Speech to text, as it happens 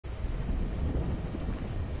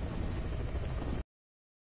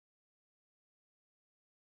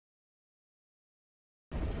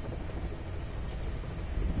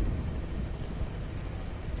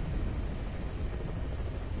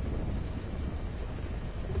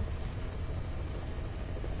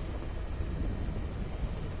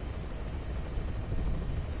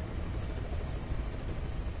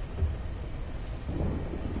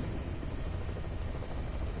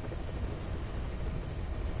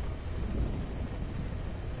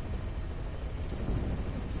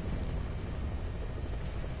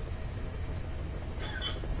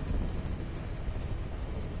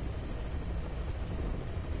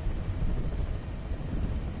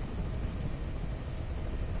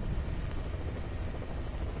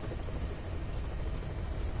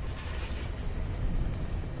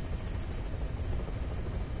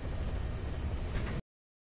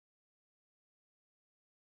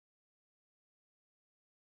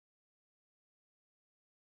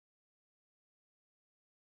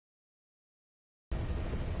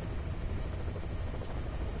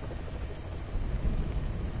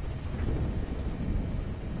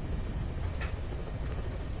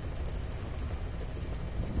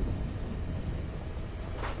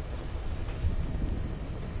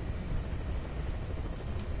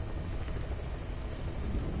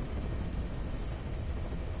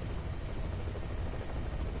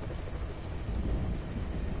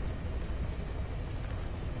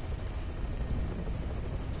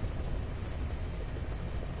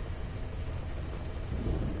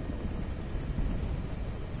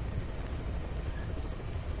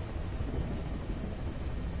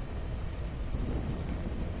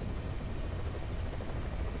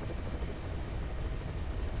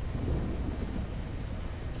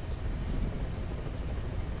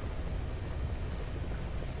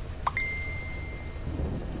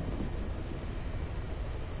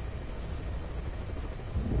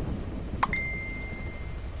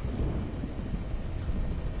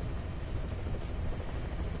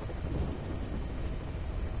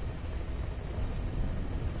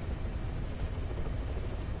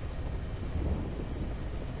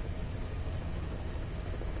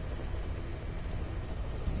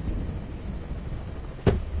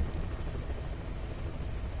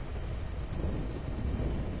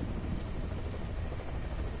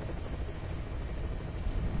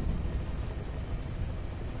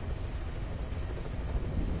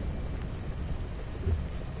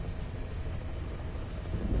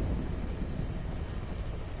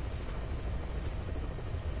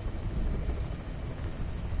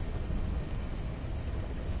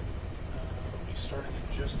starting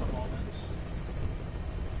in just a moment.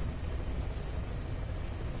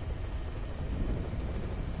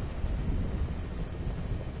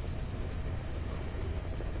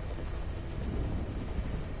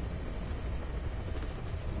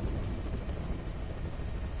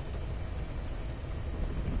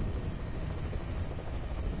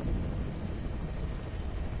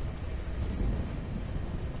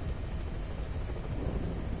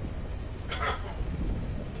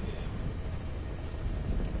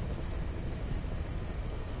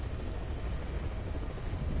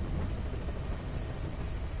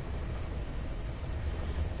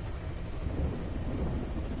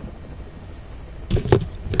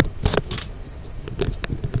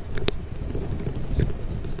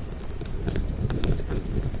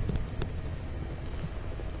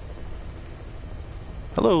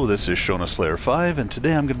 Hello, this is Shona Slayer 5, and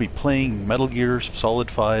today I'm going to be playing Metal Gear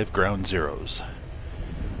Solid 5 Ground Zeroes.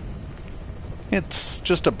 It's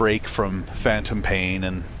just a break from Phantom Pain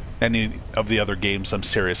and any of the other games I'm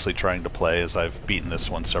seriously trying to play, as I've beaten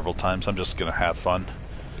this one several times. I'm just going to have fun.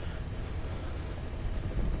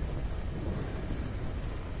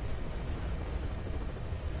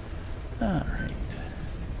 Alright.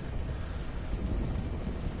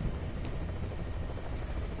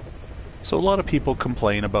 So a lot of people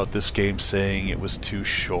complain about this game, saying it was too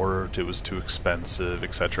short, it was too expensive,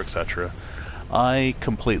 etc., etc. I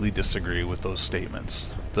completely disagree with those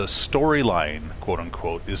statements. The storyline,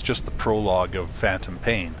 quote-unquote, is just the prologue of Phantom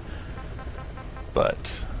Pain.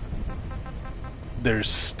 But there's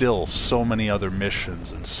still so many other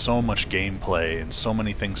missions and so much gameplay and so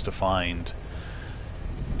many things to find.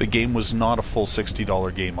 The game was not a full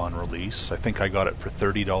 $60 game on release. I think I got it for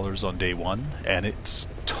 $30 on day one, and it's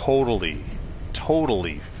totally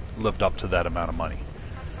lived up to that amount of money.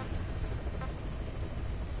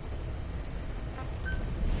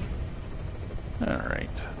 Alright,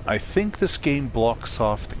 I think this game blocks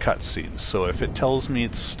off the cutscenes, so if it tells me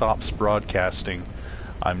it stops broadcasting,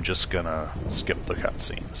 I'm just gonna skip the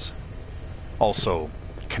cutscenes. Also,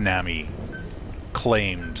 Konami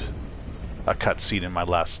claimed a cutscene in my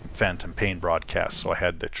last Phantom Pain broadcast, so I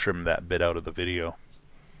had to trim that bit out of the video.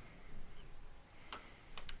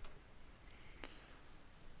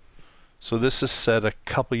 So this is set a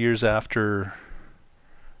couple years after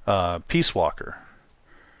Peace Walker.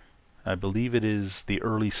 I believe it is the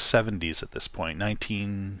early 70s at this point,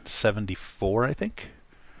 1974, I think.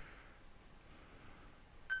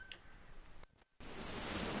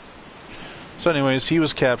 So anyways, he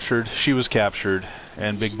was captured, she was captured,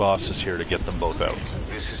 and Big Boss is here to get them both out.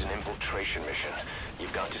 This is an infiltration mission.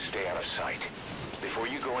 You've got to stay out of sight. Before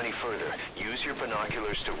you go any further, use your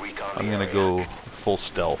binoculars to recon the area. I'm gonna go full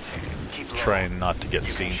stealth, trying not to get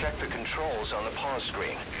seen. You can check the controls on the pause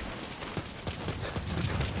screen.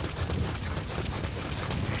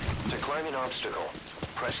 To climb an obstacle,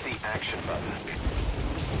 press the action button.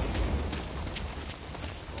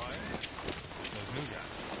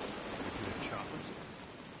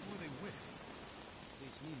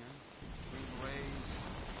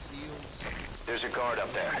 There's a guard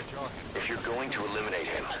up there. If you're going to eliminate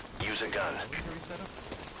him, use a gun.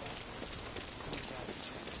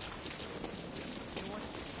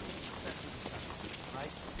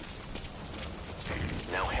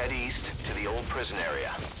 Now head east to the old prison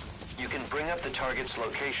area. You can bring up the target's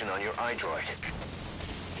location on your iDroid.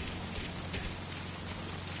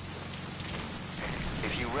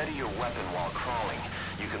 If you ready your weapon while crawling,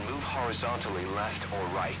 you can move horizontally left or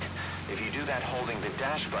right. If you do that holding the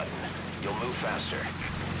dash button, you'll move faster.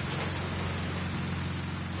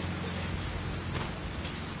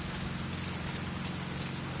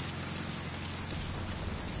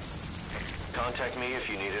 Contact me if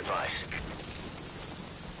you need advice.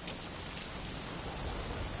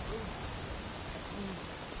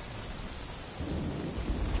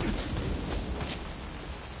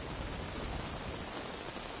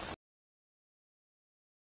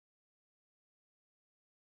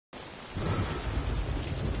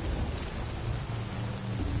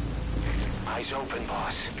 Eyes open,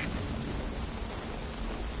 boss.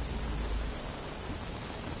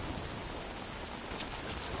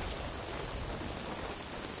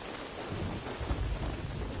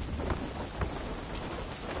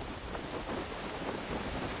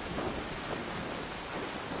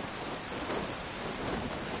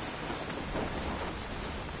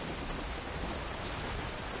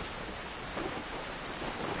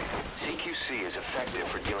 CQC is effective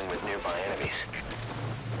for dealing with nearby enemies.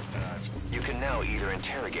 You can now either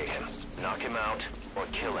interrogate him, knock him out, or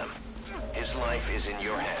kill him. His life is in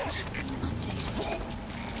your hands.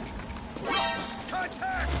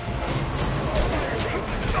 Contact!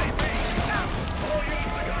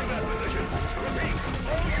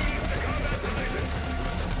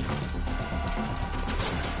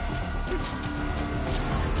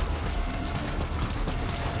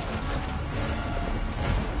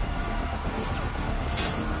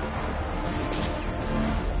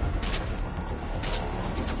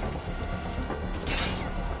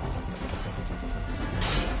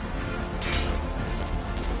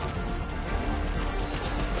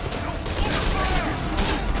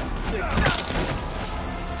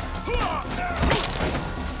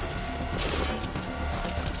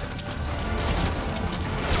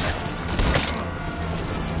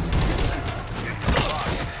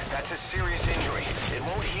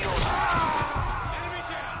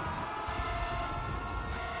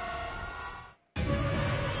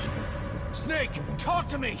 Snake! Talk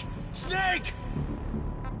to me! Snake!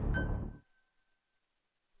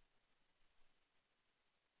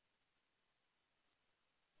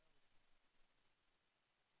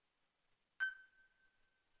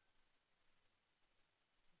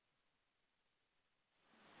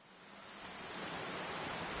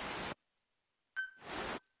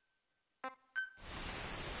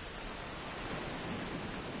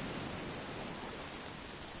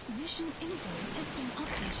 Mission info has been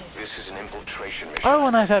updated. This is an infiltration mission. Oh,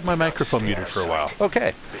 and I've had my microphone muted for a while.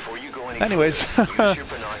 Okay. Before you go any Anyways. further, use your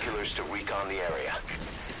binoculars to recon the area.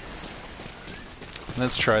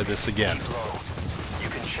 Let's try this again. You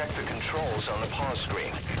can check the controls on the pause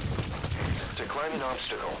screen. To climb an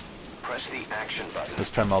obstacle, press the action button.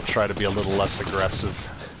 This time I'll try to be a little less aggressive.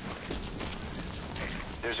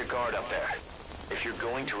 There's a guard up there. If you're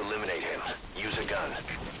going to eliminate him, use a gun.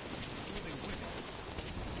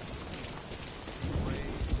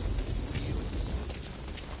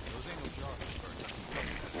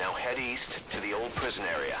 Now head east to the old prison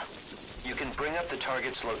area. You can bring up the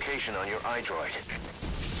target's location on your iDroid.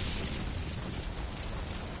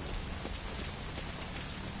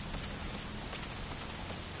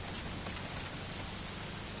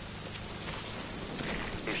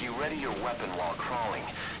 If you ready your weapon while crawling,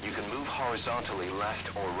 you can move horizontally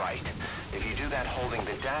left or right. If you do that holding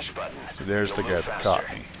the dash button, so there's the guy that caught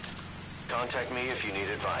me. Contact me if you need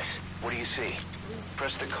advice. What do you see?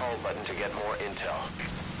 Press the call button to get more intel.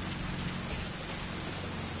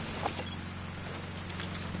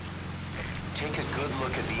 Take a good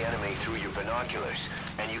look at the enemy through your binoculars,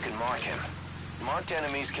 and you can mark him. Marked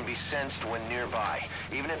enemies can be sensed when nearby,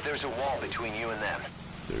 even if there's a wall between you and them.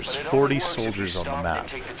 There's 40 soldiers on the map. And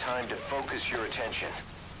take the time to focus your attention.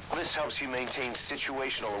 This helps you maintain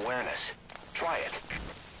situational awareness. Try it.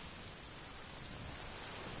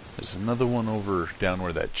 There's another one over down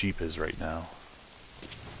where that Jeep is right now.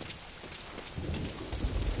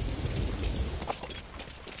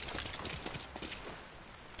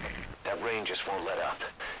 That rain just won't let up.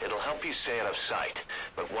 It'll help you stay out of sight,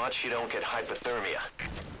 but watch you don't get hypothermia.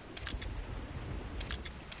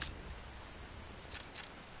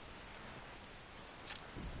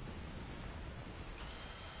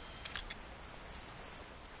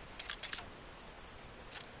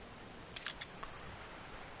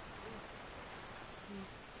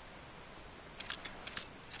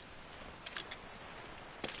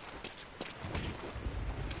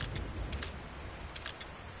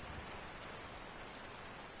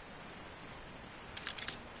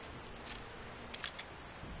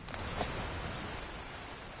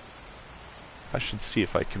 I should see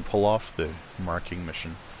if I can pull off the marking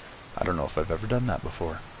mission. I don't know if I've ever done that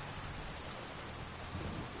before.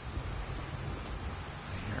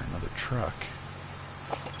 I hear another truck.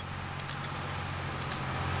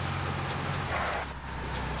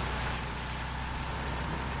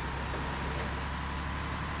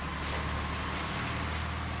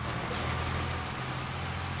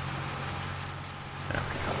 There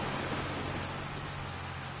we go.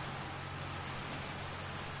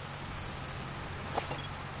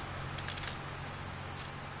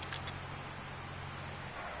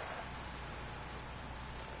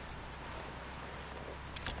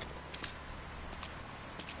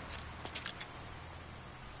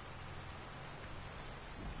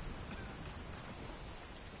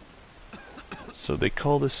 So they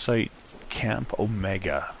call this site Camp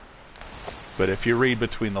Omega, but if you read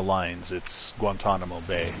between the lines, it's Guantanamo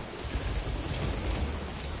Bay.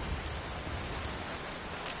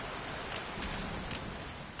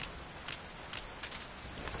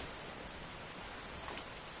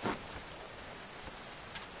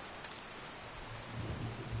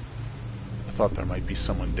 I thought there might be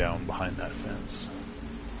someone down behind that fence.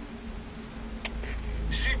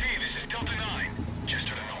 CP, this is Delta 9. Just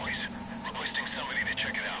heard a noise. Requesting somebody to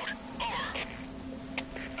check it out. Over.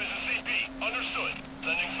 This is CP. Understood.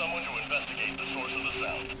 Sending someone to investigate the source of the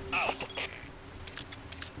sound. Out.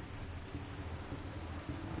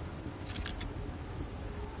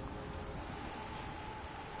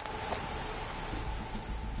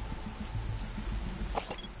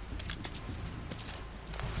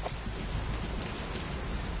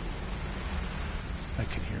 I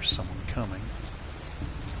can hear someone coming.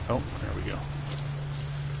 Oh, there we go.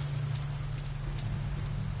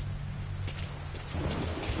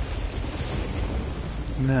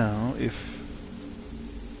 Now, if...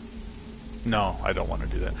 No, I don't want to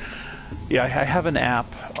do that. Yeah, I have an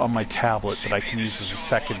app on my tablet that I can use as a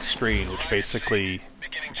second screen, which basically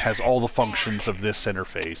has all the functions of this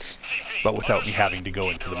interface, but without me having to go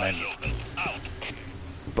into the menu.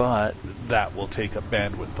 But that will take up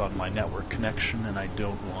bandwidth on my network connection, and I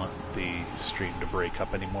don't want the stream to break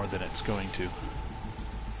up any more than it's going to.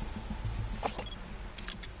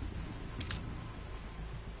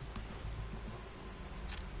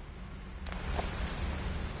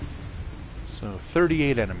 So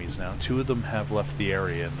 38 enemies now. 2 of them have left the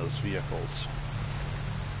area in those vehicles.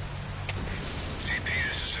 CP,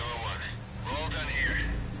 this is Zero 1. We're all done here.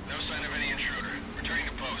 No sign of any intruder. Returning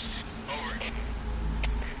to posts. Over.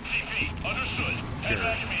 CP, understood. Head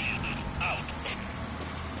back immediately. Out.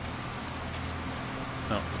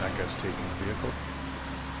 No, that guy's taking the vehicle.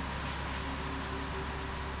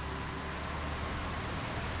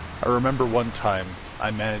 I remember one time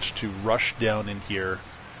I managed to rush down in here,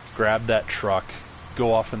 grab that truck,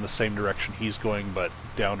 go off in the same direction he's going, but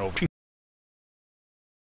down over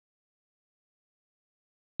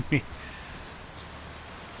me.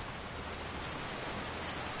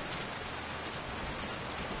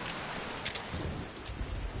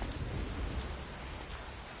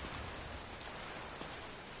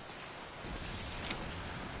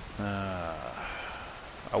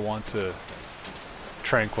 I want to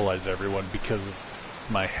tranquilize everyone because of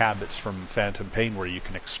my habits from Phantom Pain, where you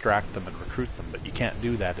can extract them and recruit them, but you can't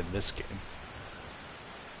do that in this game.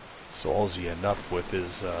 So all you end up with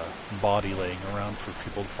is body laying around for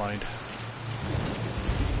people to find.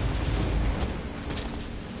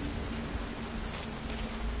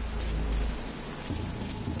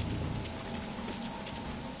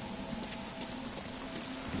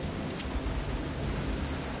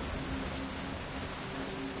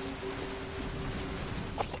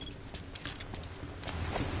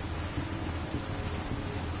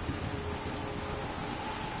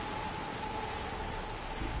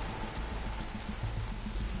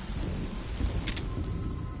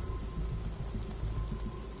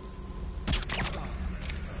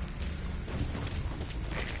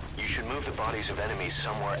 Move the bodies of enemies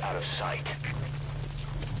somewhere out of sight.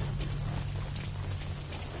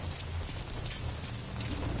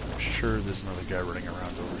 I'm sure there's another guy running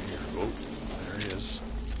around over here. Oh, there he is.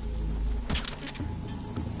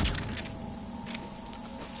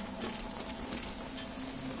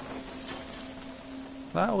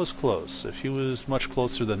 That was close. If he was much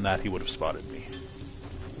closer than that, he would have spotted me.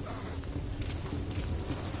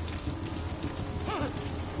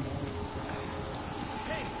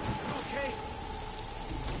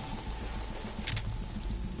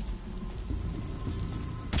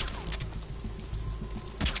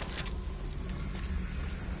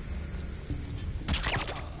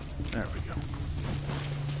 There we go.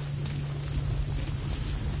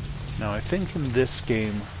 Now I think in this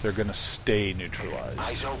game they're gonna stay neutralized.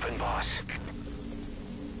 Eyes open, boss.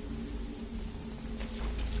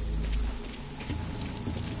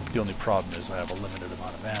 The only problem is I have a limited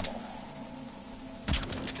amount of ammo.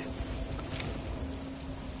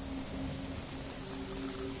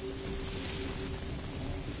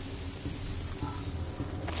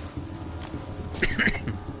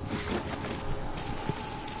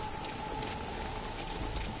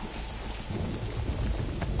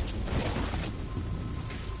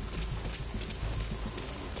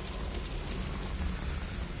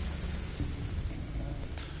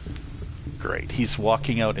 Great. He's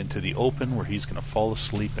walking out into the open where he's going to fall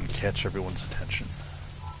asleep and catch everyone's attention.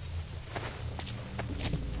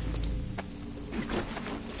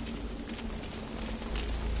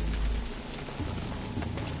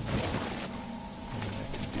 I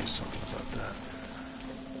can do something about that.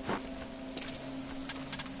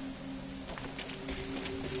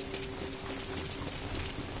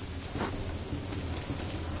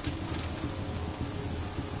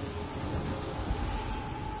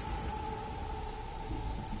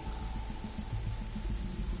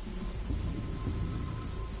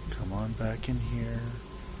 Back in here.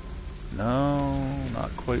 No,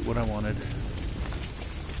 not quite what I wanted.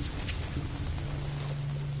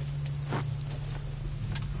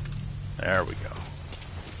 There we go.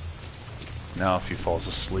 Now if he falls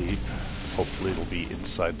asleep, hopefully it'll be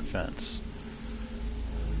inside the fence.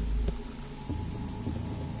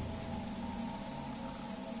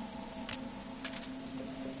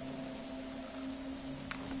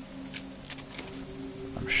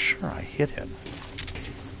 I'm sure I hit him.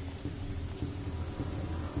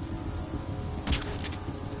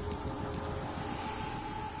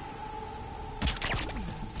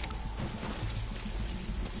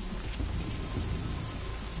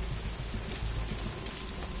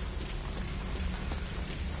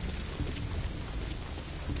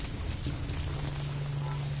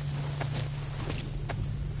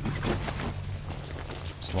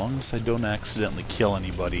 As long as I don't accidentally kill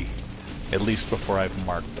anybody, at least before I've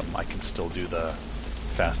marked them, I can still do the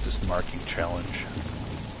fastest marking challenge.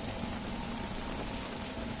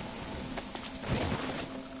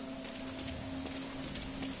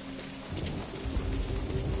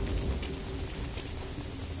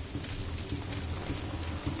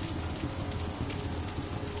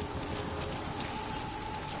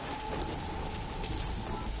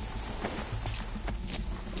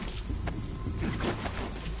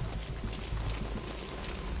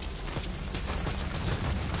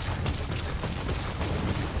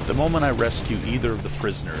 The moment I rescue either of the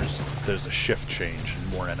prisoners, there's a shift change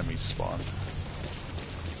and more enemies spawn.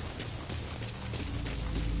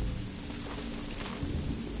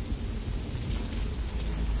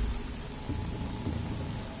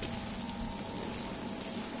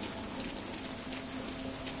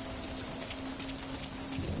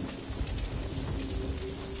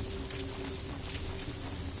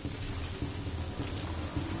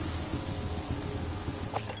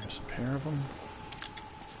 There's a pair of them.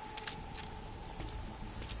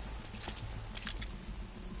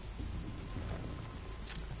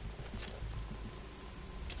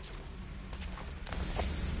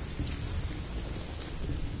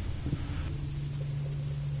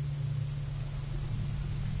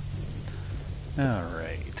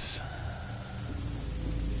 Alright.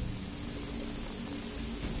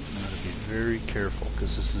 I'm going to be very careful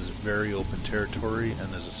because this is very open territory and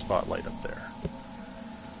there's a spotlight up there.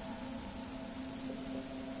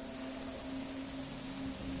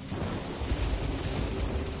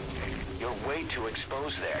 You're way too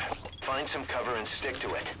exposed there. Find some cover and stick to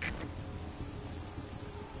it.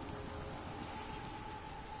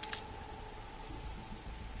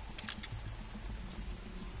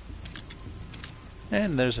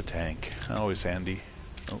 And there's a tank. Always handy.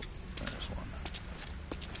 Oh, there's one.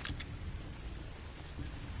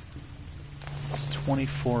 It's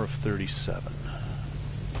 24 of 37.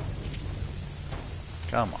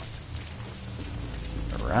 Come on.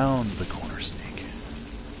 Around the corner, Snake.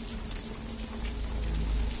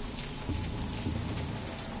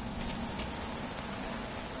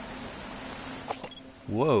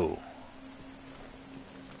 Whoa.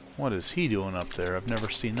 What is he doing up there? I've never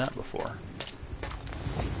seen that before.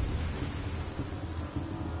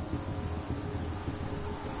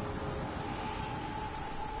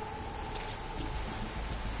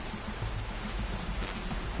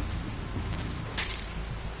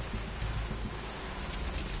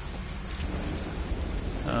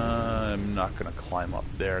 I'm not going to climb up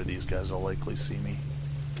there. These guys will likely see me.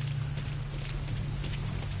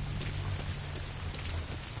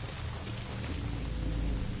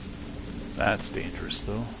 That's dangerous,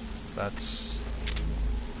 though. That's...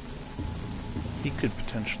 He could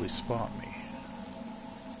potentially spot me.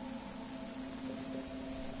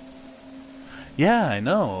 Yeah, I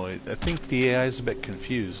know. I think the AI is a bit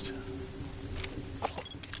confused.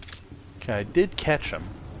 Okay, I did catch him.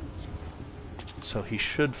 So he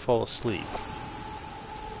should fall asleep.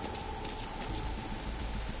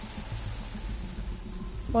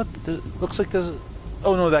 What? Looks like there's...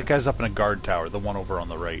 Oh no, that guy's up in a guard tower, the one over on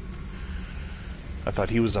the right. I thought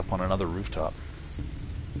he was up on another rooftop.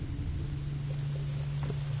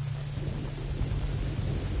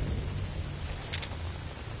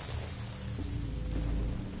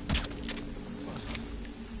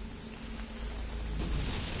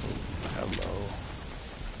 Hello.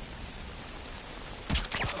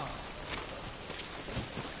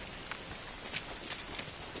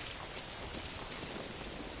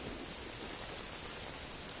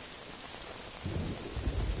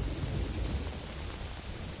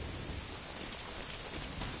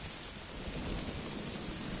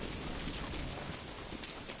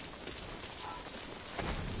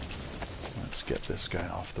 Let's get this guy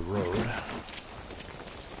off the road.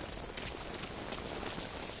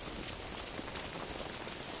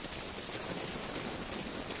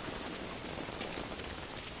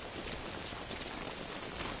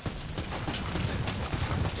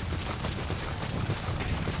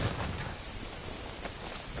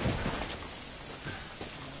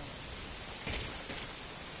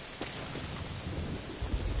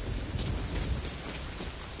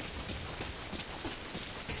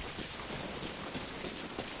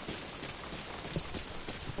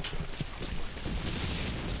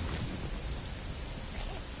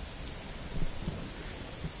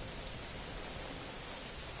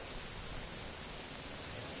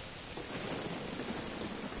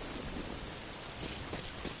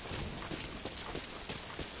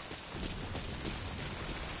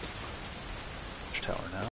 Tower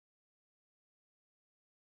now.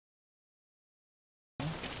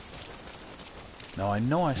 Now I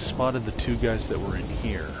know I spotted the two guys that were in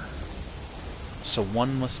here. So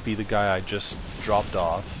one must be the guy I just dropped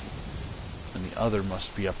off, and the other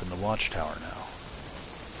must be up in the watchtower now.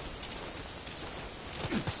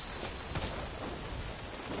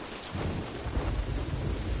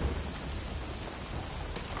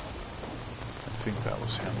 I think that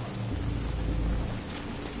was him.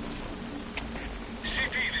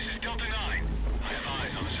 CP, this is Delta 9. I have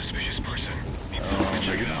eyes on a suspicious person. Need someone to check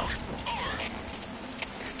Maybe it not. out. Over.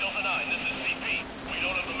 Delta 9, this is CP. We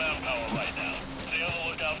don't have the manpower right now. Stay on the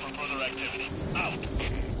lookout for further activity. Out.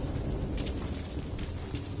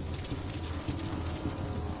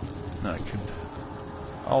 I could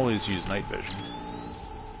always use night vision.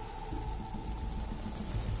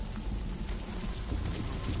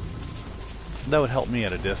 That would help me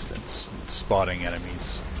at a distance, spotting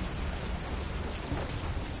enemies.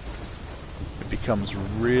 It becomes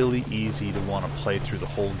really easy to want to play through the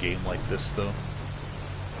whole game like this, though.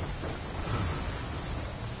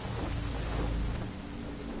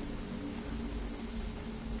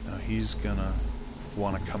 Now he's gonna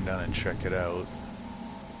want to come down and check it out.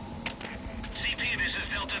 CP, this is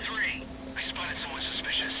Delta 3. I spotted someone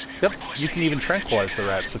suspicious. Yep, you can even tranquilize the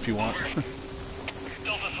rats if you want.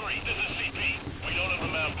 Delta 3, this is CP. We don't have the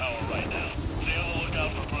manpower right now. Stay on the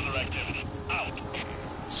lookout for further activity. Out.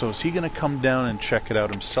 So is he gonna come down and check it out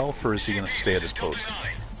himself, or is he gonna stay at his Delta post? 9.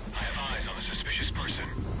 I have eyes on a suspicious person.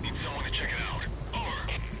 Need someone to check it out. Over.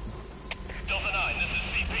 Delta 9, this is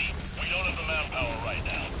CP. We don't have the manpower right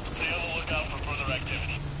now. Stay on the lookout for further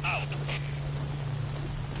activity. Out.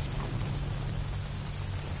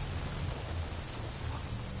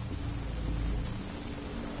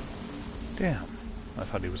 Damn, I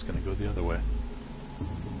thought he was gonna go the other way.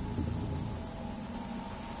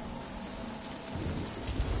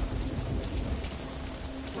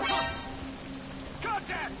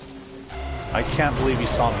 Contact! I can't believe he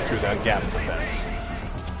saw me through that gap in the fence.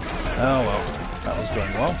 Oh well, that was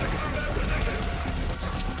going well.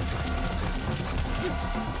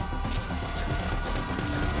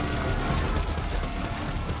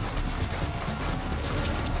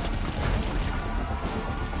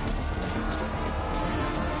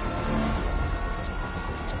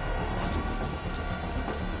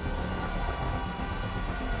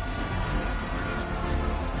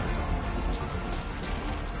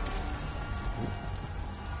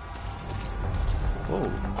 Whoa,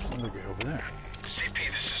 there's another guy over there. CP,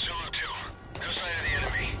 this is Zulu 2. No sign of the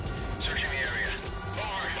enemy. Searching the area.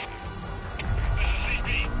 Over. This is CP.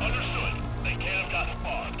 Understood. They can't have gotten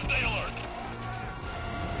far. Stay alert.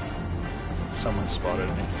 Someone spotted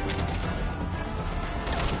me.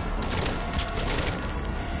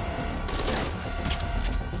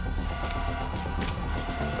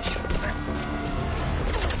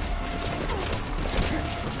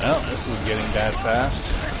 Well, this is getting bad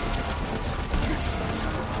fast.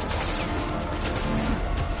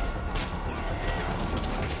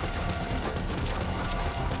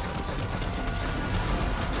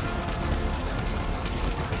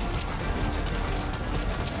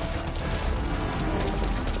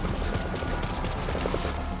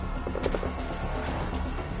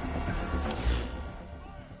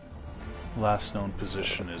 Last known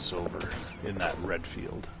position is over in that red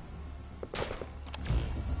field.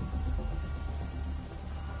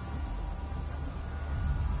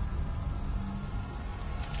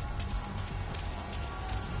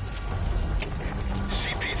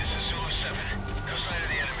 CP, this is Zulu 7. No sign of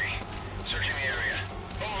the enemy. Searching the area.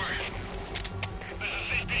 Over. This is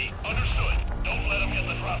CP. Understood. Don't let them get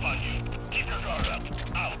the drop on you. Keep your guard up.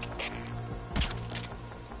 Out.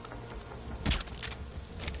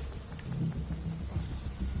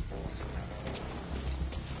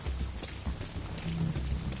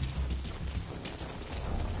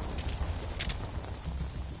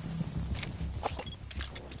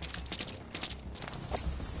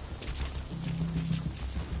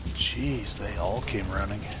 Jeez, they all came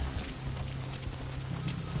running.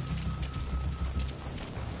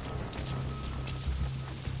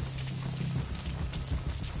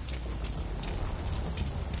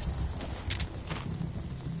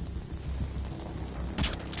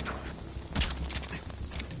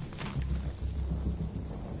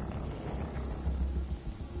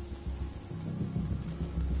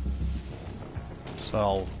 So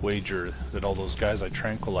I'll wager that all those guys I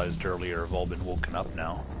tranquilized earlier have all been woken up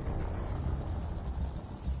now.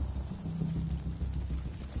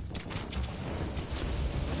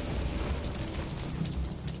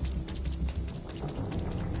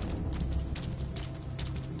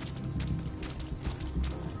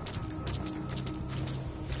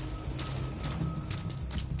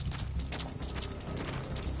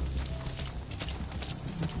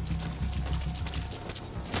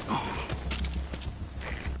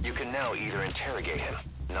 can now either interrogate him,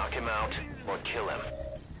 knock him out, or kill him.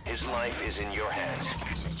 His life is in your hands.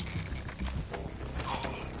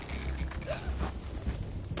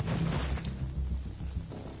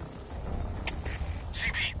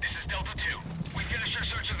 CP, this is Delta 2. We finished our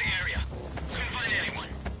search of the area. Couldn't find anyone.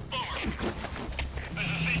 Over. This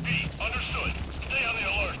is CP. Understood. Stay on the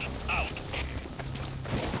alert. Out.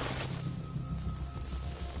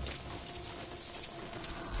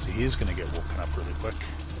 See, he's gonna get woken up really quick.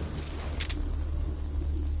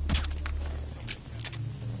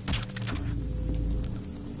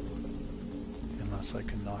 Unless I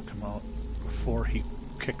can knock him out before he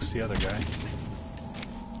kicks the other guy.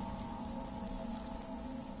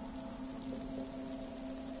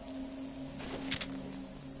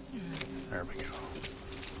 There we go.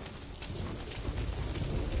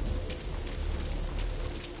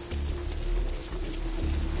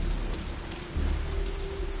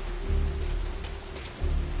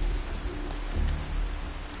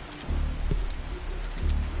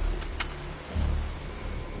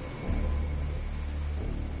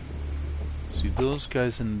 See, those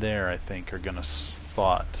guys in there, I think, are gonna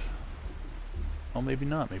spot. Oh, maybe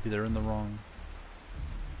not. Maybe they're in the wrong.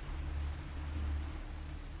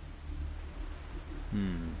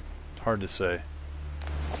 Hard to say.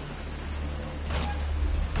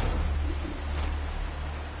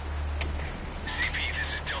 CP, this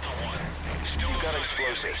is Delta 1. Still You've got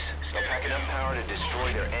explosives. They'll pack enough power to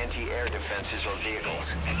destroy their anti-air defenses or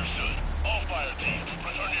vehicles. Understood. All fire teams,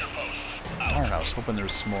 return to your posts. Out. Darn, I was hoping there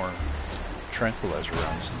was some more tranquilizer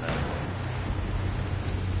rounds in there.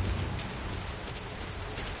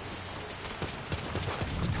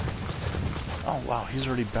 Oh wow, he's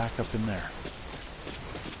already back up in there.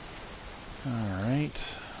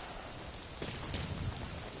 Alright.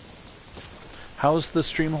 How's the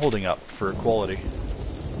stream holding up for quality?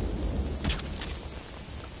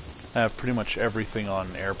 I have pretty much everything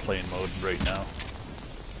on airplane mode right now.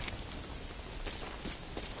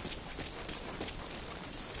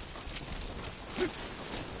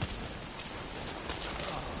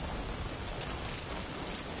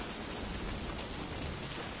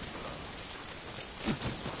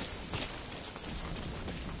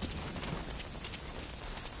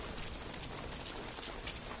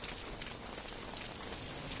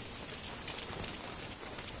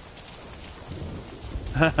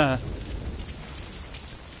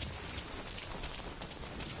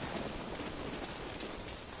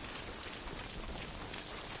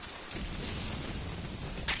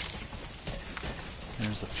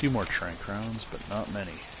 There's a few more trank rounds, but not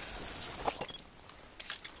many.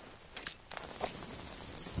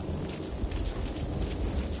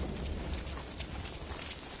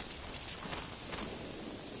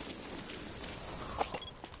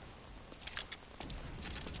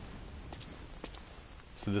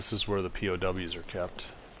 So this is where the POWs are kept.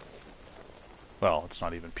 Well, it's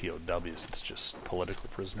not even POWs, it's just political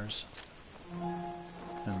prisoners.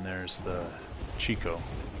 And there's the Chico.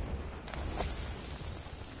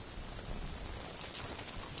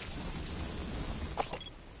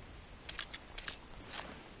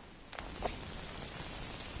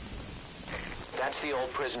 That's the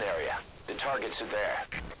old prison area. The targets are there.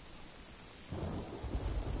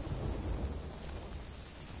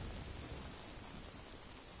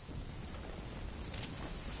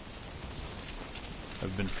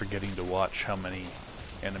 I've been forgetting to watch how many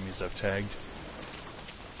enemies I've tagged.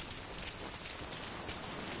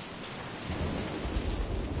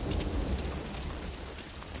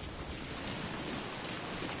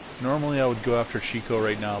 Normally I would go after Chico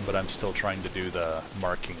right now, but I'm still trying to do the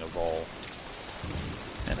marking of all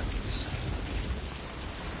enemies.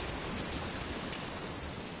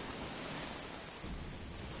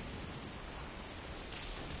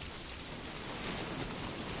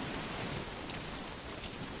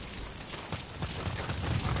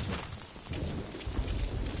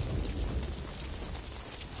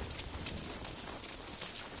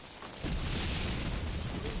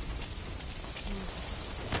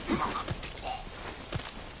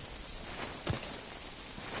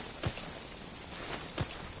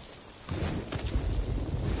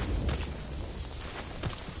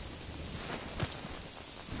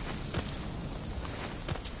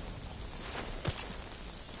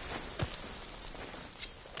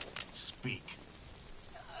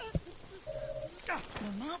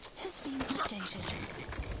 The map has been updated.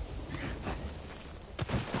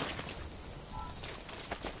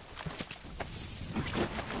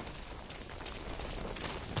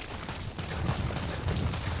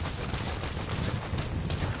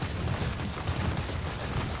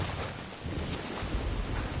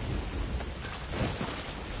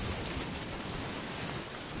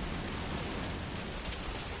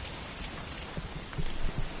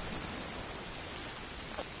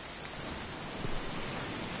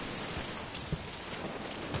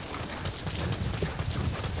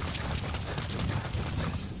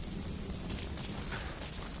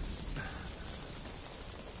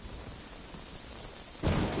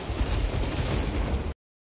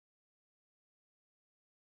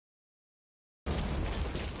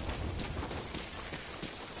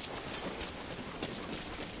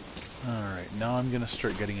 Alright, now I'm going to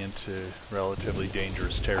start getting into relatively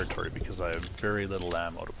dangerous territory because I have very little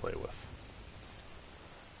ammo to play with.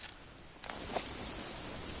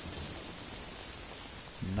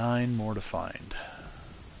 Nine more to find.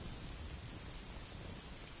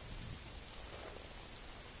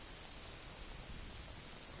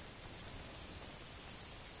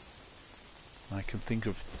 I can think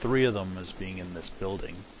of 3 of them as being in this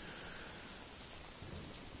building.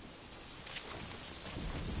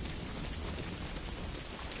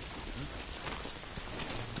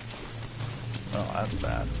 Oh, that's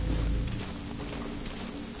bad.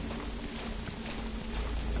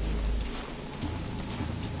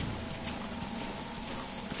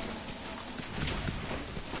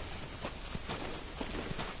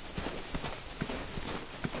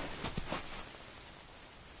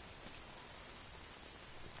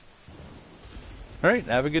 Alright,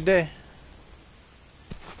 have a good day.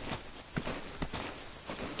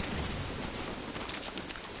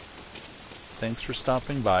 Thanks for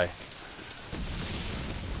stopping by.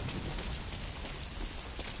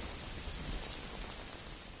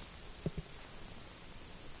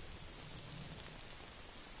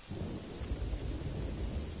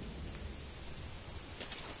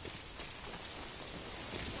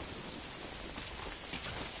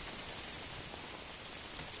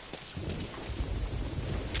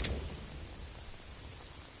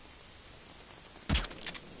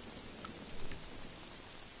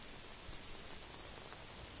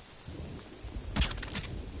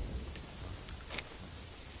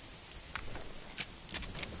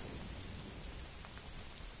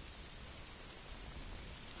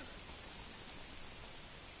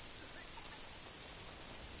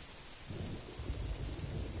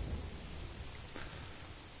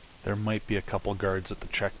 There might be a couple guards at the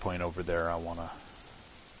checkpoint over there. I want to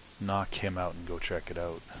knock him out and go check it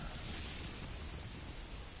out.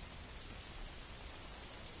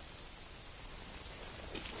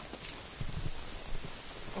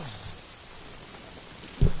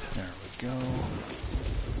 There we go.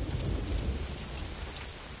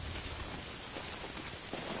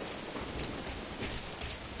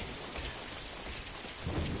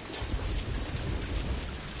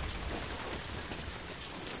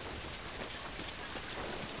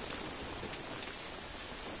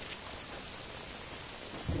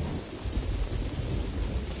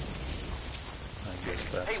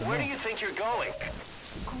 Hey, where do you think you're going?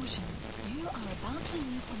 Caution. You are about to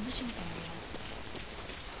leave the mission area.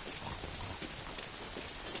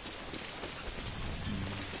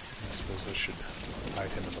 I suppose I should hide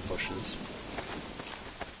him in the bushes.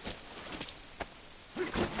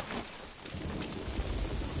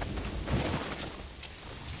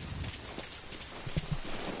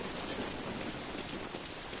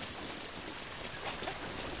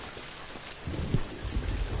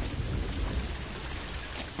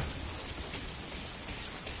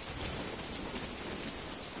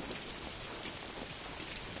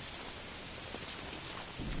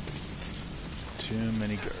 Too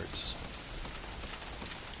many guards.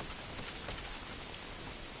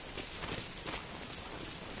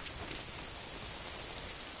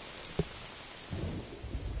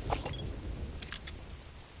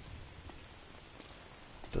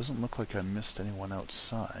 Doesn't look like I missed anyone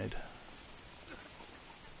outside.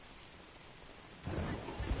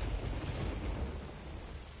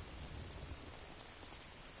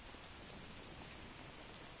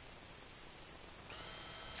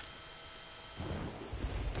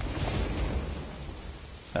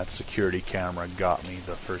 That security camera got me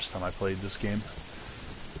the first time I played this game.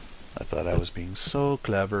 I thought I was being so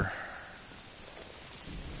clever.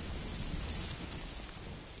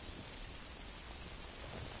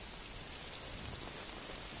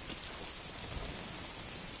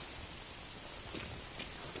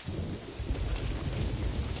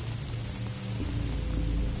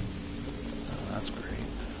 Oh, that's great.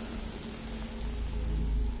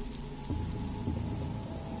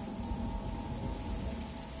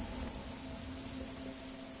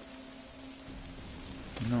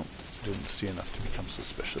 Nope, didn't see enough to become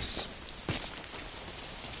suspicious.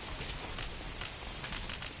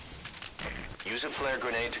 Use a flare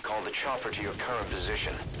grenade to call the chopper to your current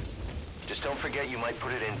position. Just don't forget you might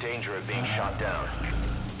put it in danger of being shot down.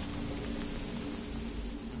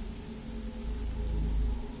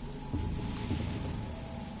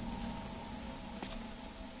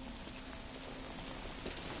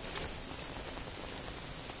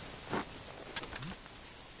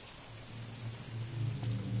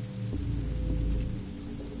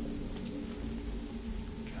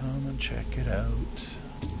 Come and check it out.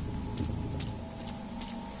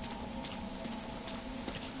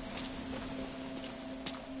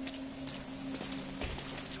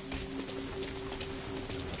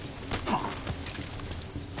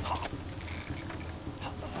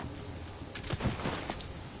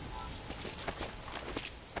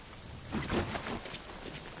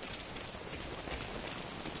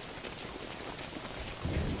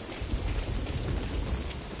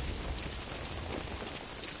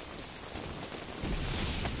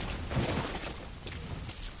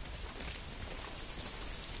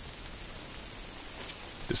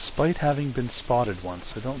 Despite having been spotted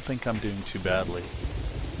once, I don't think I'm doing too badly.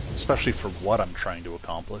 Especially for what I'm trying to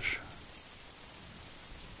accomplish.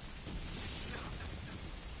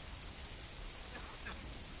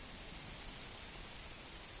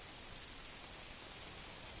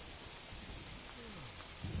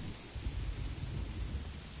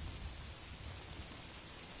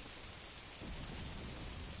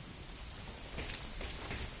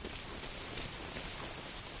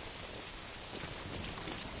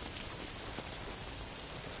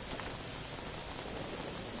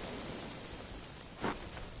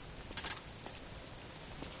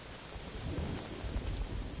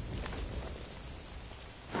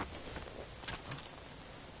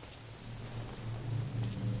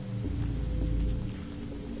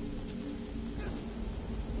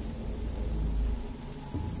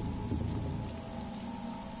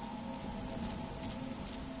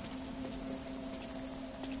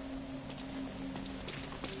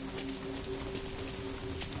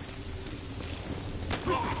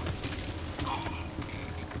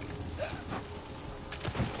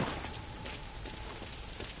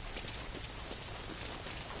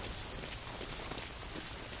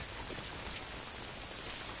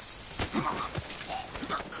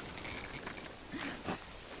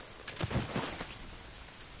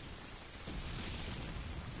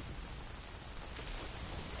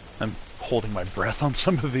 I'm holding my breath on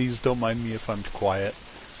some of these, don't mind me if I'm quiet.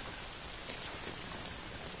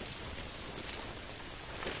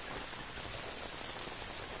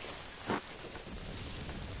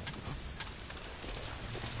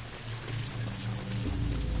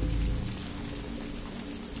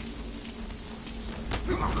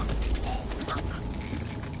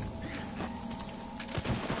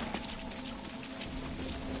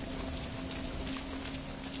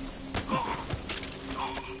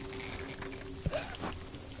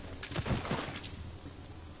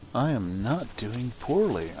 I am not doing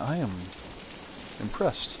poorly. I am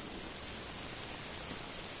impressed.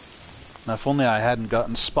 Now, if only I hadn't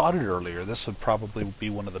gotten spotted earlier, this would probably be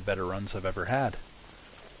one of the better runs I've ever had.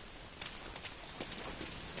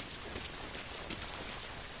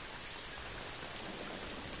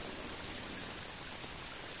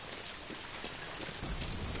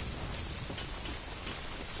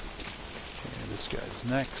 Okay, this guy's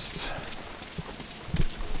next.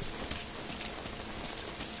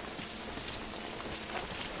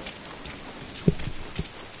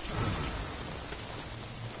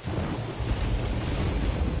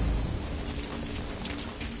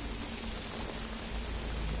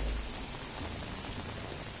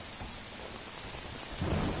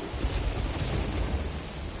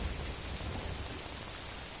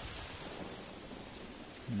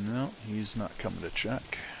 No, he's not coming to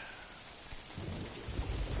check.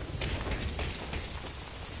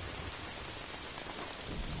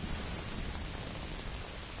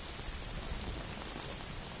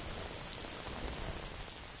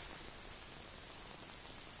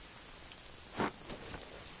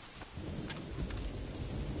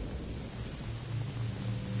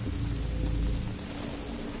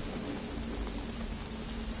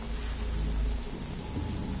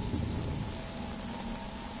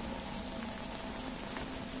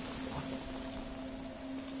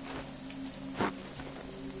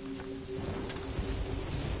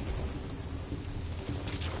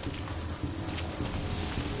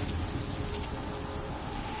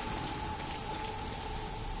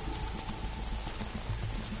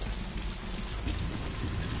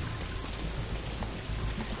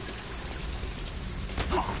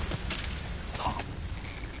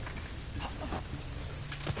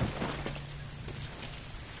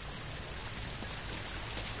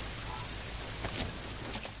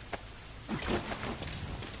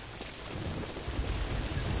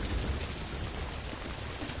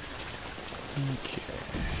 Okay,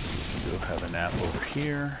 we'll have a nap over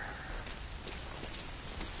here.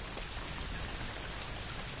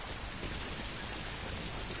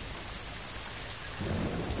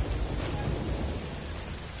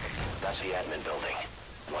 That's the admin building.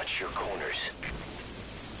 Watch your corners.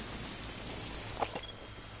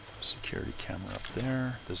 Security camera up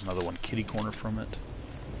there. There's another one kitty corner from it.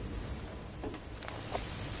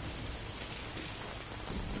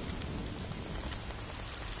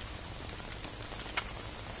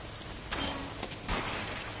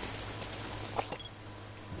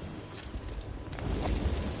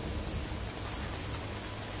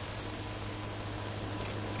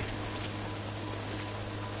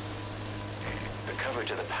 The cover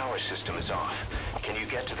to the power system is off. Can you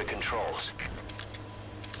get to the controls?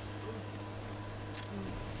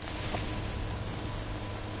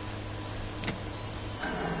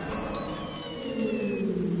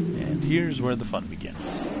 here's where the fun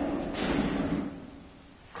begins.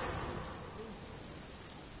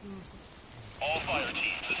 All fire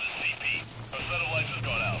teams, this is CP. Our set of lights has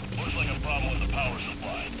gone out. Looks like a problem with the power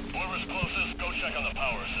supply. Whoever's closest, go check on the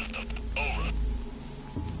power system. Over.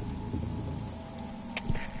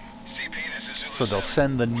 CP, this is Zulu So they'll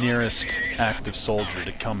 7. send the We'll nearest investigate active soldier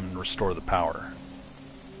to come and restore the power.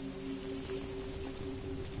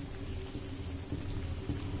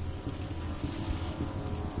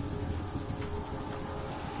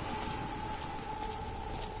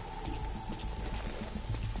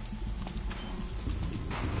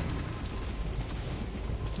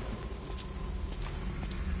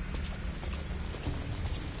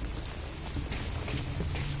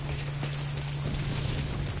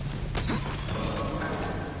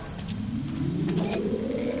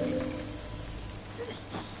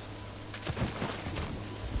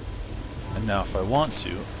 Now, if I want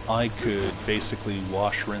to, I could basically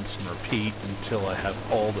wash, rinse, and repeat until I have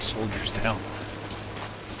all the soldiers down.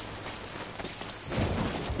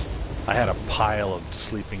 I had a pile of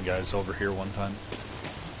sleeping guys over here one time.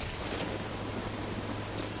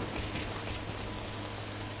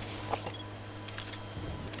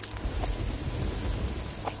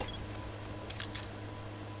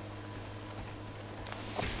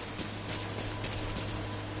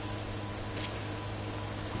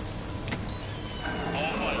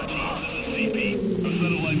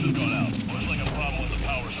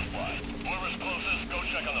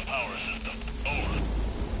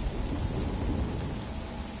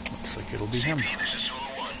 It'll be him. This is Zulu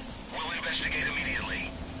 1. We'll investigate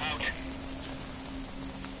immediately. Out.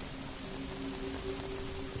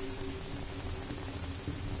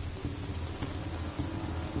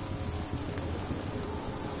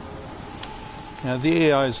 Now, the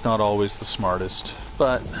AI is not always the smartest,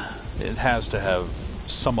 but it has to have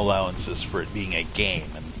some allowances for it being a game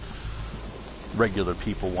and regular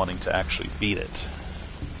people wanting to actually beat it.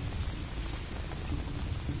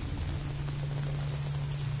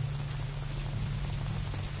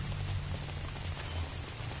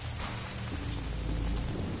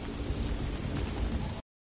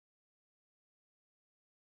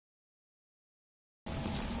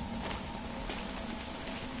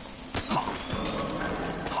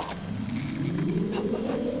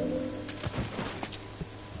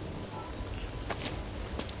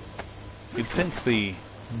 You'd think the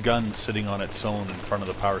gun sitting on its own in front of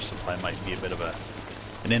the power supply might be a bit of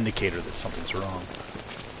an indicator that something's wrong.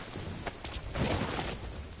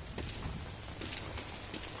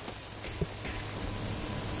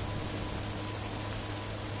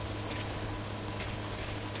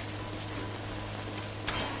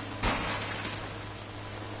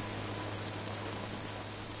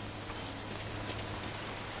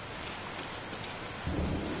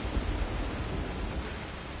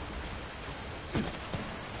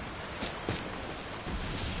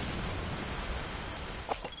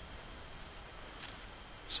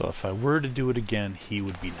 So if I were to do it again, he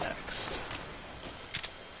would be next.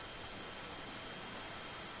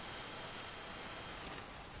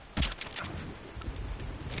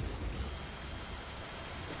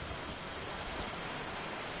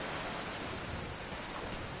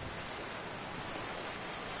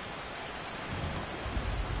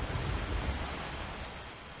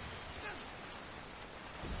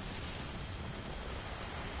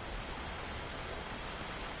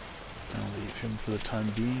 Him for the time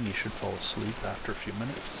being. He should fall asleep after a few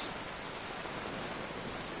minutes.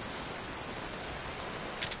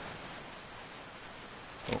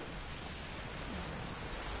 Oh.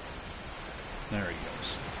 There he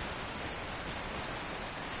goes.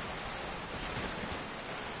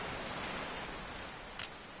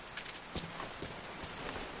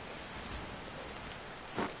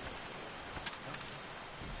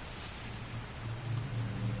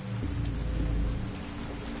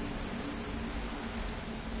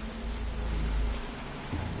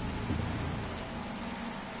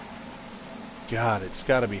 God, it's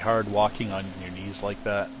got to be hard walking on your knees like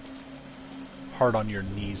that. Hard on your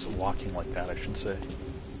knees walking like that, I should say.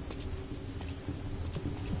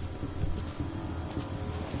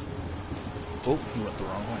 Oh, he went the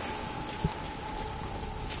wrong way.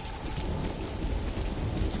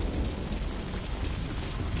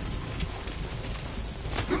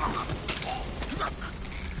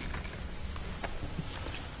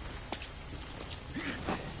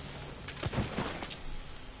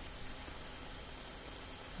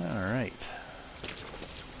 Alright.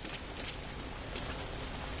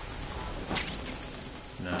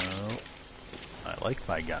 No. I like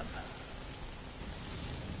my gun.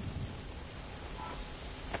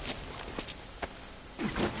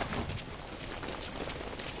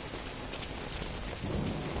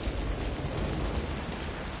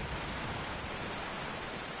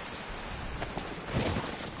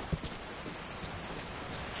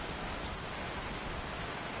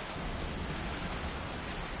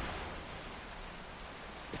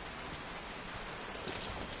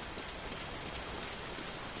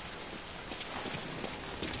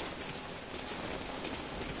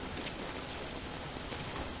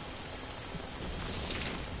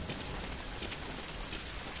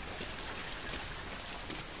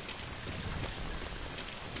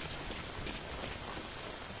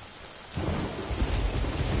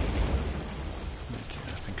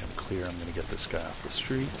 here. I'm going to get this guy off the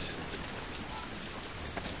street.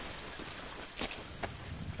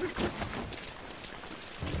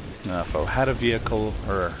 Now, if I had a vehicle,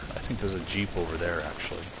 or I think there's a Jeep over there,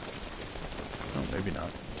 actually. Oh, maybe not.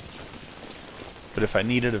 But if I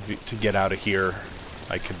needed to get out of here,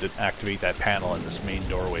 I could activate that panel and this main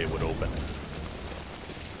doorway would open.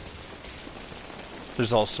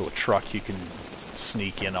 There's also a truck you can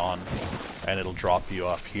sneak in on, and it'll drop you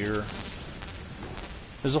off here.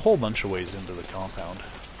 There's a whole bunch of ways into the compound.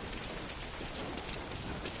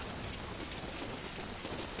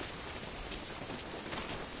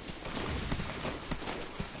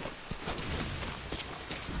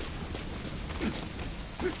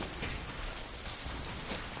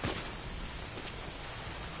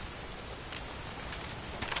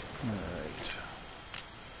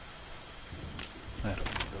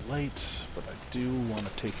 But I do want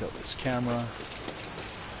to take out this camera.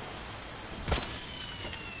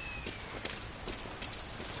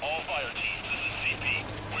 All fire teams, this is CP.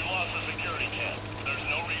 We lost the security camp. There's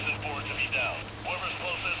no reason for it to be down. Whoever's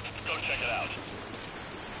closest, go check it out.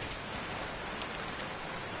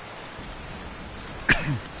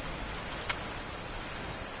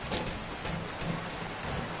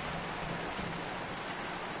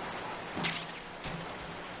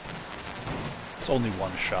 It's only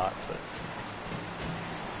one shot, but...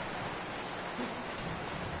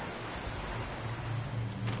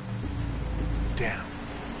 Damn.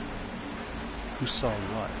 Who saw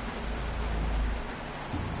what?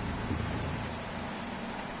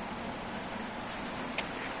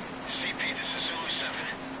 CP, this is Zulu 7.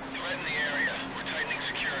 Threat in the area. We're tightening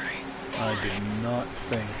security. I did not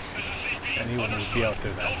think anyone would be out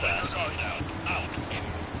there that fast. Out.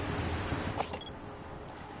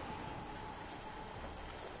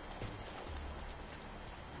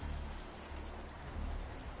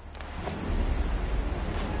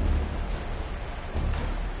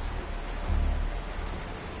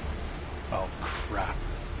 Oh crap.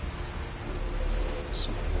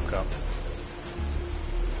 Someone woke up.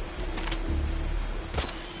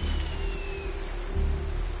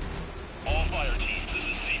 All fire teams, this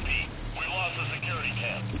is CP. We lost the security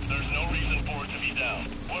camp. There's no reason for it to be down.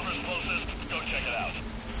 Whoever's closest, go check it out.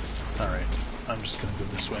 Alright, I'm just gonna go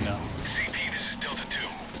this way now. CP, this is Delta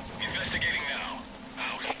 2. Investigating now.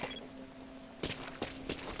 Out.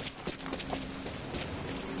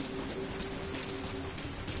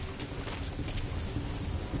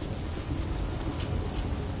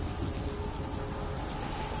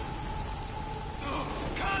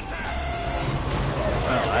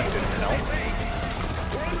 Well, that didn't help.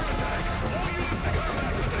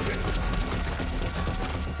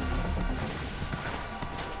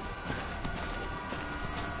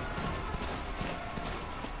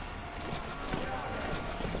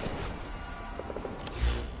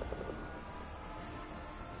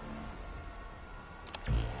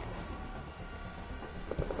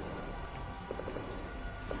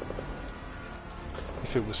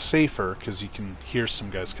 If it was safer, because you can hear some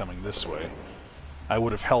guys coming this way, I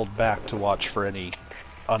would have held back to watch for any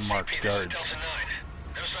unmarked CP, guards. This is Delta 9.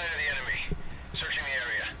 No sign of the enemy. Searching the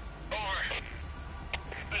area. Over.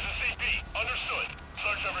 This is CP. Understood.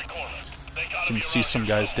 Search every corner. They gotta You can be see around some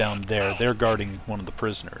here guys somewhere. down there. Out. They're guarding one of the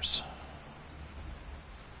prisoners.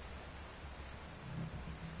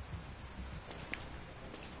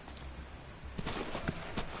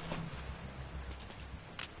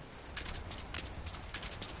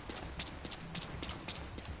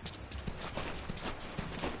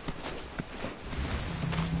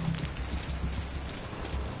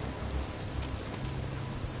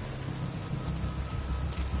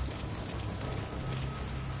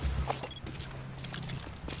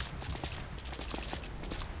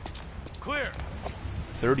 Clear.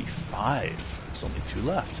 35. There's only 2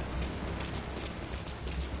 left.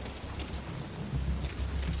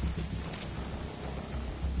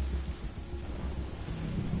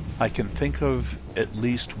 I can think of at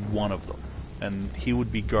least one of them, and he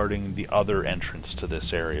would be guarding the other entrance to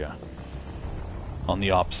this area, on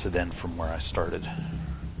the opposite end from where I started.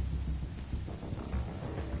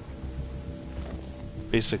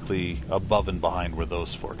 Basically above and behind where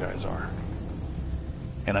those 4 guys are.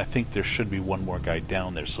 And I think there should be one more guy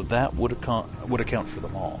down there, so that would account for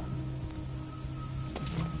them all.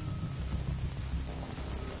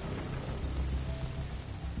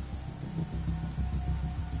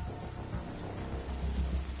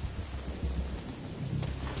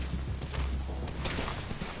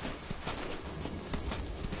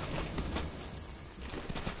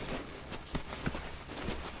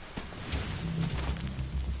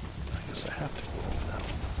 I guess I have to go over that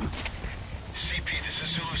one. CP, this is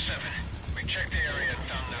Zulu 7. We checked the area and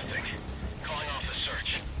found nothing.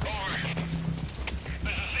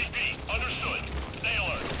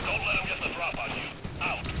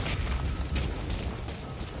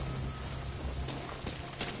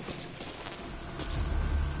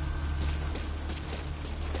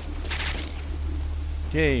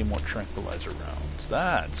 Yay, more tranquilizer rounds.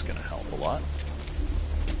 That's gonna help a lot.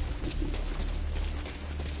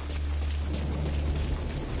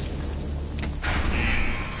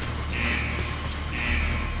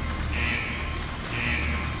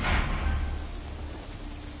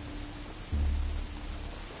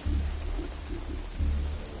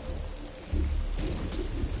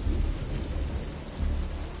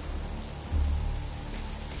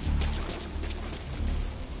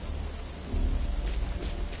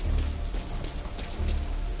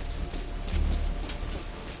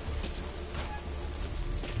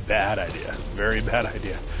 Bad idea. Very bad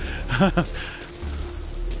idea. Oh.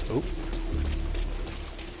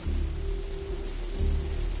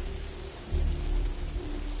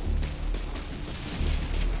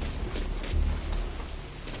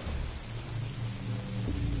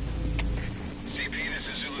 CP, this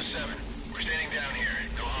is Zulu 7. We're standing down here.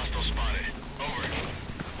 No hostile spotted. Over.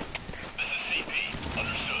 This is CP.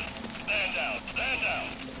 Understood. Stand down. Stand down.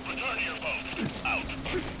 Return to your post. Out.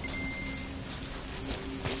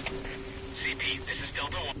 CP, this is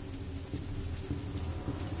Delta 1.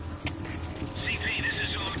 CP, this is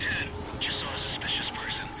Zulu 10. Just saw a suspicious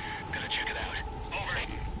person. Gotta check it out. Over.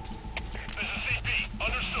 This is CP.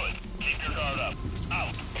 Understood. Keep your guard up.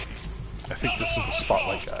 Out. I think this is the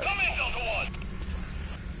spotlight guy. Come in, Delta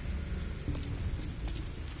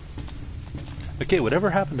 1. Okay, whatever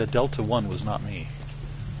happened to Delta 1 was not me.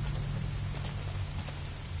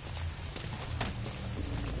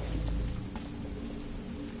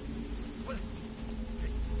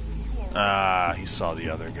 Ah, he saw the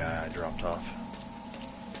other guy. I dropped off.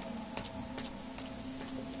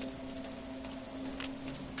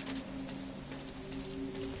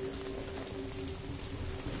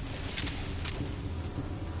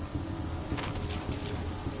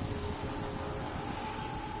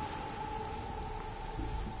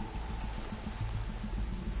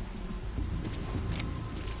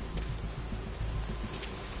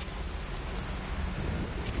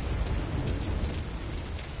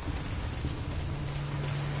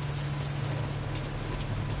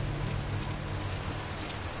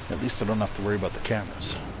 At least I don't have to worry about the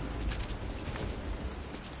cameras.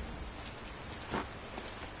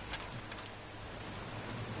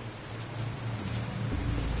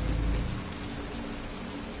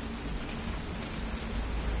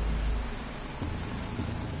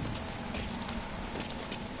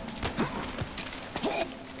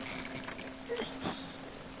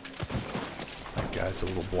 That guy's a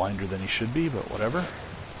little blinder than he should be, but whatever.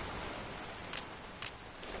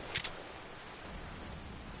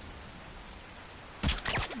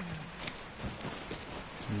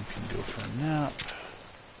 You can go for a nap.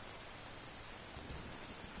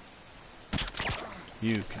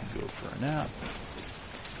 You can go for a nap.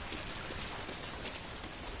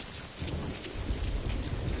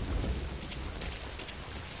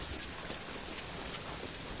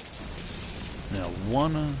 Now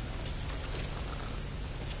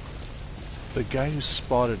the guy who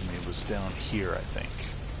spotted me was down here, I think.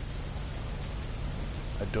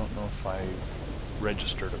 I don't know if I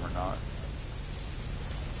registered him or not.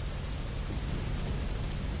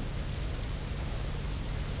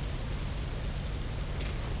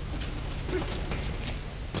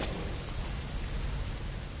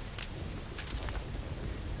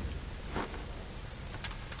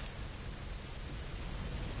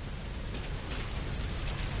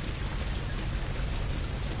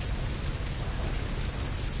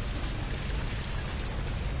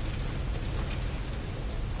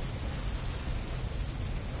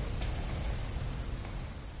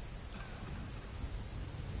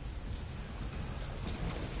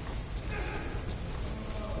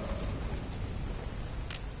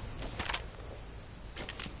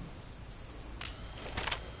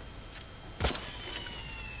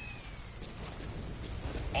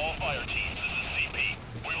 All fire teams, this is CP.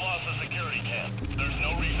 We lost the security camp. There's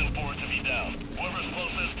no reason for it to be down. Whoever's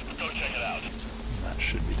closest, go check it out. That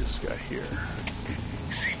should be this guy here.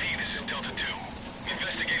 CP, this is Delta 2.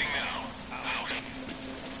 Investigating now. Out.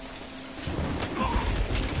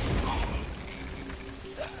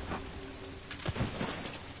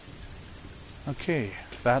 Okay,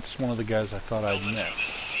 that's one of the guys I thought I'd Delta 2, this missed.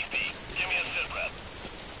 is CP. Give me a sit rep.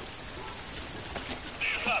 Do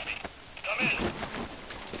you copy? Come in.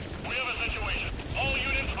 We have a situation. All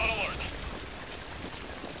units on alert.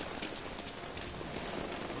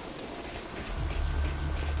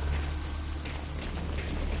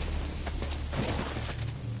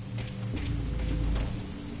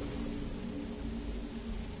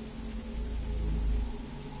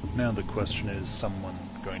 Now the question is someone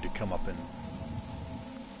going to come up and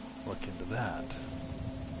look into that?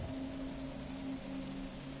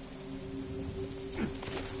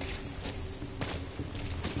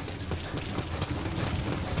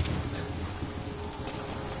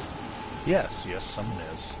 Yes, yes, someone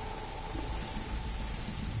is.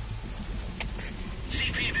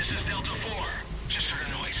 CP, this is Delta 4. Just heard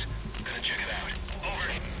a noise. Gonna check it out. Over.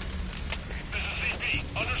 This is CP.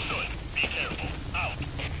 Understood. Be careful. Out.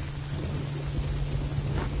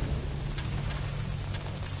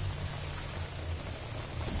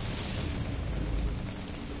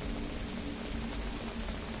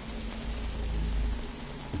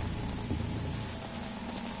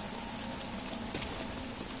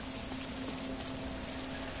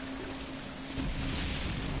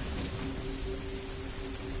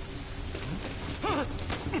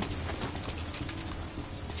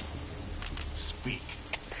 Speak.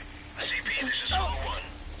 CP, this is Solo 1.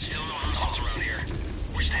 Still no hostiles around here.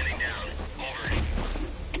 We're standing down. Over.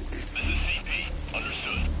 This is CP.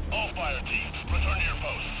 Understood. All fire teams, return to your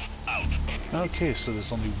posts. Out. Okay, so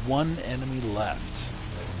there's only one enemy left.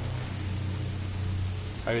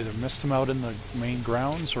 I either missed him out in the main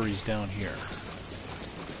grounds or he's down here.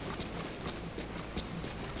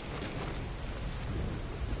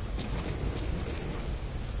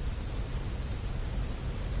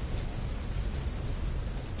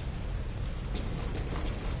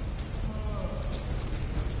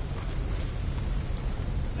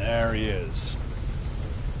 There he is.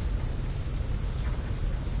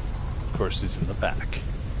 Of course, he's in the back.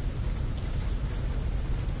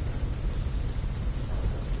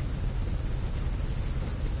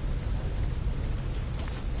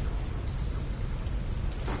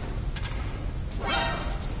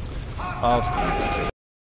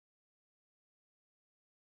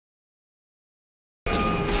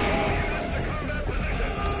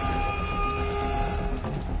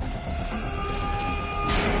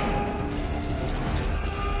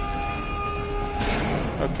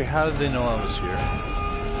 Okay, how did they know I was here?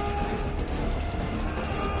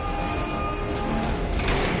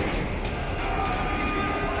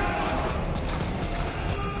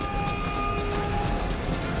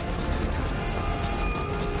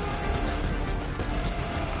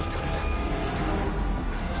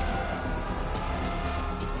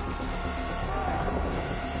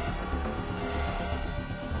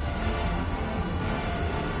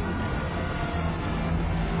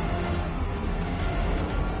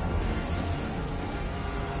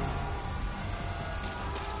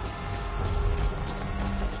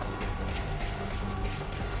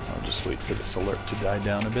 Just wait for this alert to die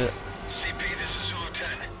down a bit. CP, this is Zulu 10.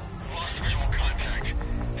 Lost visual contact.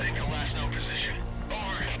 Take a last known position.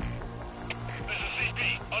 Over. This is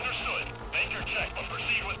CP. Understood. Make your check, but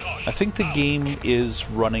proceed with caution. I think the game is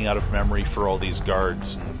running out of memory for all these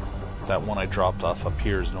guards, and that one I dropped off up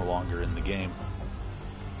here is no longer in the game.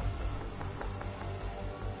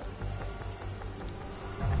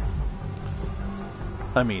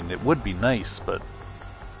 I mean, it would be nice, but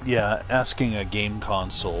yeah, asking a game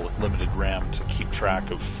console with limited RAM to keep track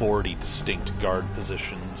of 40 distinct guard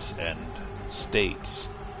positions and states,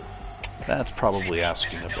 that's probably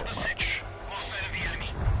asking a bit much. Lost sight of the enemy.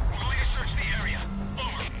 We're going to search the area.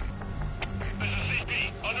 Over. This is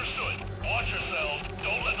CP. Understood. Watch yourselves.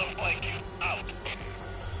 Don't let them flank you. Out.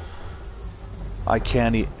 I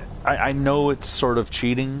can't. I know it's sort of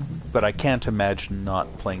cheating, but I can't imagine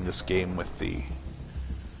not playing this game with the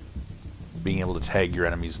being able to tag your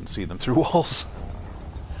enemies and see them through walls.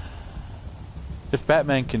 If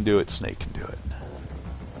Batman can do it, Snake can do it.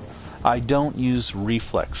 I don't use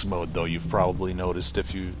reflex mode, though. You've probably noticed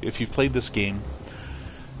if you've played this game,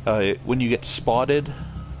 when you get spotted,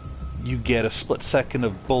 you get a split second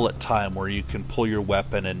of bullet time where you can pull your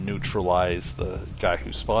weapon and neutralize the guy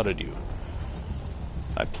who spotted you.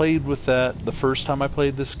 I played with that the first time I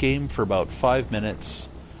played this game for about 5 minutes,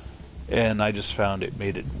 and I just found it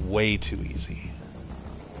made it way too easy.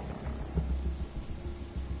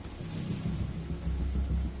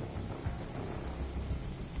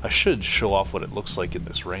 I should show off what it looks like in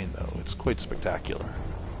this rain, though. It's quite spectacular.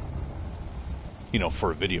 You know,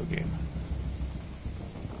 for a video game.